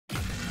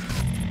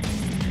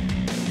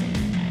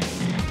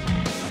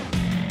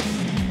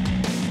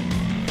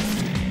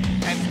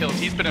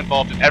kills. He's been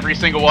involved in every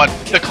single one.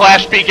 The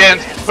clash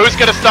begins. Who's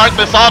gonna start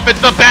this off?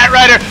 It's the Bat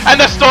Rider, and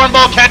the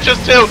Stormbolt catches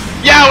too.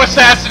 Yao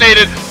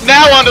assassinated.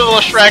 Now onto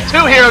the Shrek.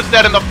 2 heroes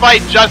dead, and the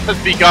fight just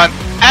has begun.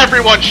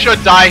 Everyone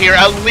should die here.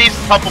 At least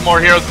a couple more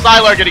heroes.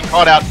 Sylar getting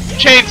caught out.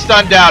 Chain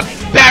stun down.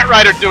 Bat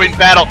Rider doing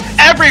battle.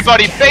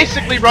 Everybody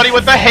basically running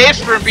with the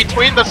haste room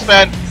between the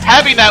Sven,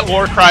 having that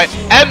war cry,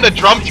 and the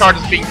drum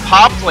charges being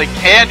popped like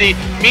candy.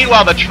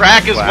 Meanwhile, the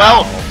track as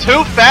well.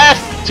 Too fast,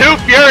 too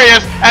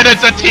furious, and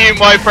it's a team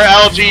wipe for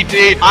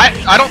LGD.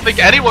 I don't think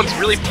anyone's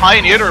really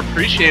pioneered or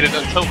appreciated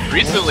until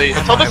recently,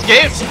 until this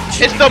game.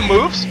 It's the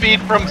move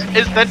speed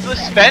that the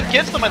Sven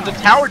gives them and the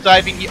tower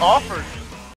diving he offers.